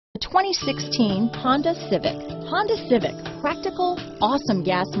2016 Honda Civic. Honda Civic, practical, awesome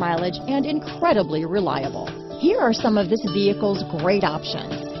gas mileage, and incredibly reliable. Here are some of this vehicle's great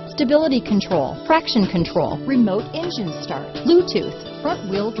options: stability control, traction control, remote engine start, Bluetooth,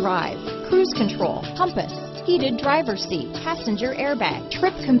 front wheel drive, cruise control, compass, heated driver's seat, passenger airbag,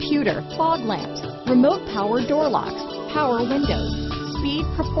 trip computer, fog lamps, remote power door locks, power windows, speed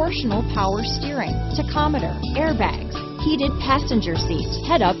proportional power steering, tachometer, airbags, heated passenger seat,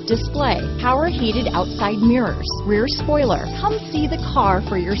 head-up display, power heated outside mirrors, rear spoiler. Come see the car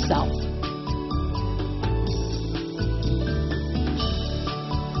for yourself.